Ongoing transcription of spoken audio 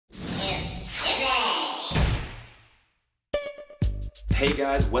Hey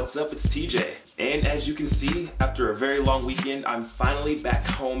guys, what's up? It's TJ. And as you can see, after a very long weekend, I'm finally back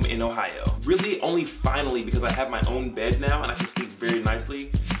home in Ohio. Really only finally because I have my own bed now and I can sleep very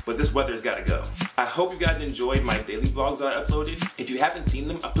nicely, but this weather's gotta go. I hope you guys enjoyed my daily vlogs that I uploaded. If you haven't seen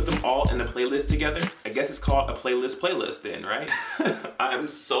them, I put them all in a playlist together. I guess it's called a playlist then, right? I'm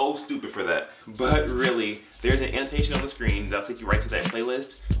so stupid for that. But really, there's an annotation on the screen that'll take you right to that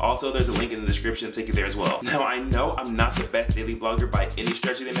playlist. Also, there's a link in the description to take you there as well. Now, I know I'm not the best daily vlogger by any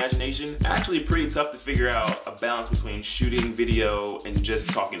stretch of the imagination. Actually, pretty tough to figure out a balance between shooting video and just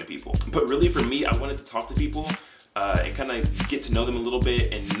talking to people. But really, for me, I wanted to talk to people and kind of get to know them a little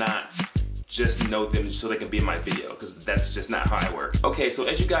bit and not just know them so they can be in my video, because that's just not how I work. Okay, so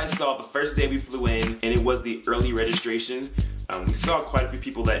as you guys saw, the first day we flew in, and it was the early registration. We saw quite a few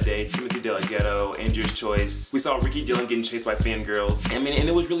people that day. Timothy DeLaGhetto, Andrew's Choice. We saw Ricky Dillon getting chased by fangirls. I mean, and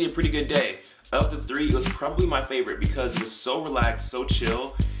it was really a pretty good day. Of the three, it was probably my favorite because it was so relaxed, so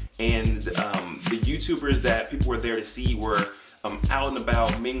chill, and the YouTubers that people were there to see were out and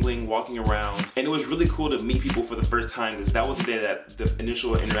about, mingling, walking around, and it was really cool to meet people for the first time because that was the day that the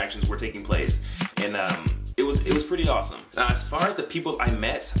initial interactions were taking place, and it was pretty awesome. Now, as far as the people I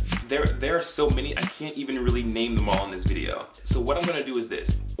met, there are so many I can't even really name them all in this video. So what I'm gonna do is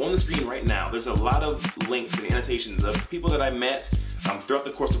this. On the screen right now, there's a lot of links and annotations of people that I met throughout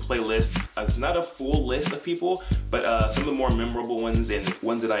the course of playlist. It's not a full list of people, but some of the more memorable ones and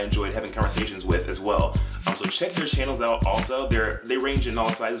ones that I enjoyed having conversations with as well. So check their channels out also. They range in all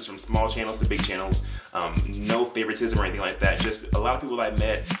sizes from small channels to big channels. No favoritism or anything like that. Just a lot of people that I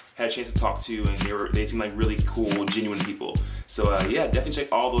met, had a chance to talk to, and they seem like really cool, genuine people. So yeah, definitely check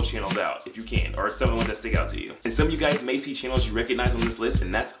all those channels out if you can, or some of the ones that stick out to you. And some of you guys may see channels you recognize on this list,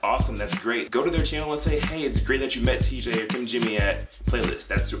 and that's awesome, that's great. Go to their channel and say, hey, it's great that you met TJ or timjimmie at playlist.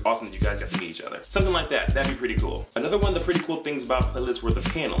 That's awesome that you guys got to meet each other. Something like that, that'd be pretty cool. Another one of the pretty cool things about playlists were the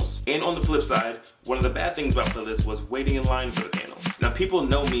panels. And on the flip side, one of the bad things about playlists was waiting in line for the panels. Now, people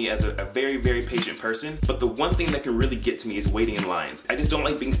know me as a very, very patient person, but the one thing that can really get to me is waiting in lines. I just don't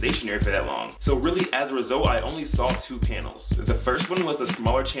like being stationary for that long. So really, as a result, I only saw two panels. The first one was the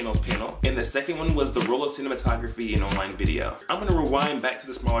smaller channels panel, and the second one was the role of cinematography in online video. I'm gonna rewind back to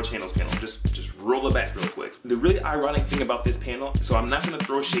the smaller channels panel, just roll it back real quick. The really ironic thing about this panel, so I'm not gonna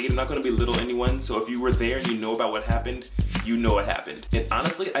throw shade, I'm not gonna belittle anyone, so if you were there and you know about what happened, you know what happened. And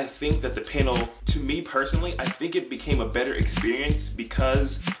honestly, I think that the panel, to me personally, I think it became a better experience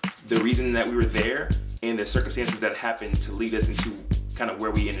because the reason that we were there and the circumstances that happened to lead us into kind of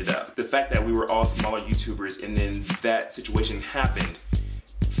where we ended up. The fact that we were all smaller YouTubers and then that situation happened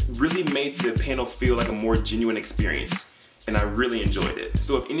really made the panel feel like a more genuine experience, and I really enjoyed it.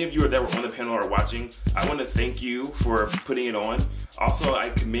 So if any of you that were on the panel are watching, I want to thank you for putting it on. Also, I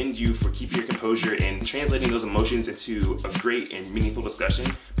commend you for keeping your composure and translating those emotions into a great and meaningful discussion,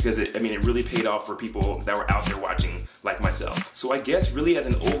 because it really paid off for people that were out there watching like myself. So I guess really as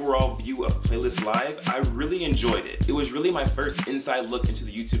an overall view of Playlist Live, I really enjoyed it. It was really my first inside look into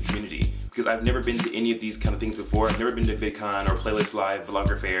the YouTube community, because I've never been to any of these kind of things before. I've never been to VidCon or Playlist Live,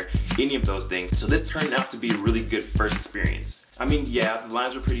 Vlogger Fair, any of those things. So this turned out to be a really good first experience. I mean, yeah, the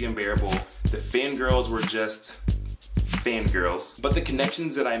lines were pretty unbearable. The fangirls were just fangirls. But the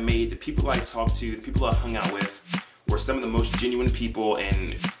connections that I made, the people I talked to, the people I hung out with, were some of the most genuine people,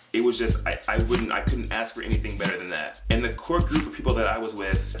 and it was just, I couldn't ask for anything better than that. And the core group of people that I was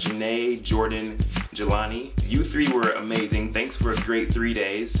with, Janae, Jordan, Jelani, you three were amazing. Thanks for a great 3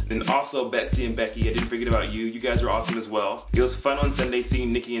 days. Then also Betsy and Becky, I didn't forget about you. You guys were awesome as well. It was fun on Sunday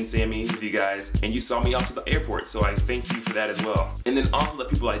seeing Nikki and Sammy with you guys, and you saw me off to the airport, so I thank you for that as well. And then also the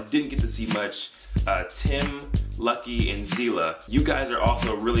people I didn't get to see much, Tim, Lucky, and Zila. You guys are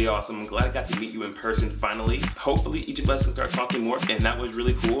also really awesome. I'm glad I got to meet you in person finally. Hopefully each of us can start talking more, and that was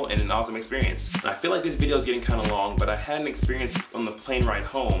really cool and an awesome experience. And I feel like this video is getting kind of long, but I had an experience on the plane ride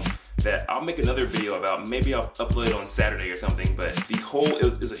home that I'll make another video about. Maybe I'll upload it on Saturday or something, but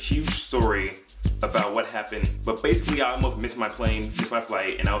it was a huge story about what happened. But basically I almost missed my plane, missed my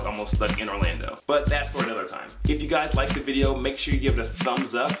flight, and I was almost stuck in Orlando. But that's for another time. If you guys liked the video, make sure you give it a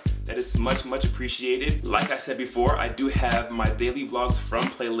thumbs up. That is much, much appreciated. Like I said before, I do have my daily vlogs from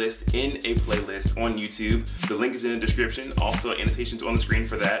Playlist in a playlist on YouTube. The link is in the description. Also, annotations on the screen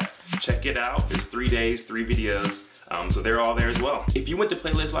for that. Check it out. There's 3 days, 3 videos. So they're all there as well. If you went to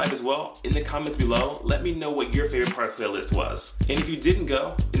Playlist Live as well, in the comments below, let me know what your favorite part of Playlist was. And if you didn't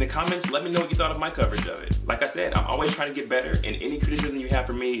go, in the comments, let me know what you thought of my coverage of it. Like I said, I'm always trying to get better, and any criticism you have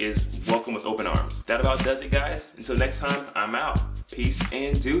for me is welcome with open arms. That about does it, guys. Until next time, I'm out. Peace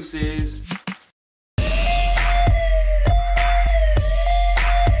and deuces.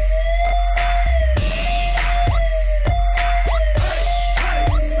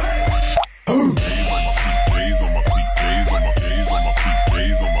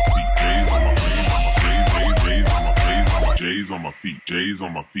 J's on my feet, J's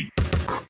on my feet.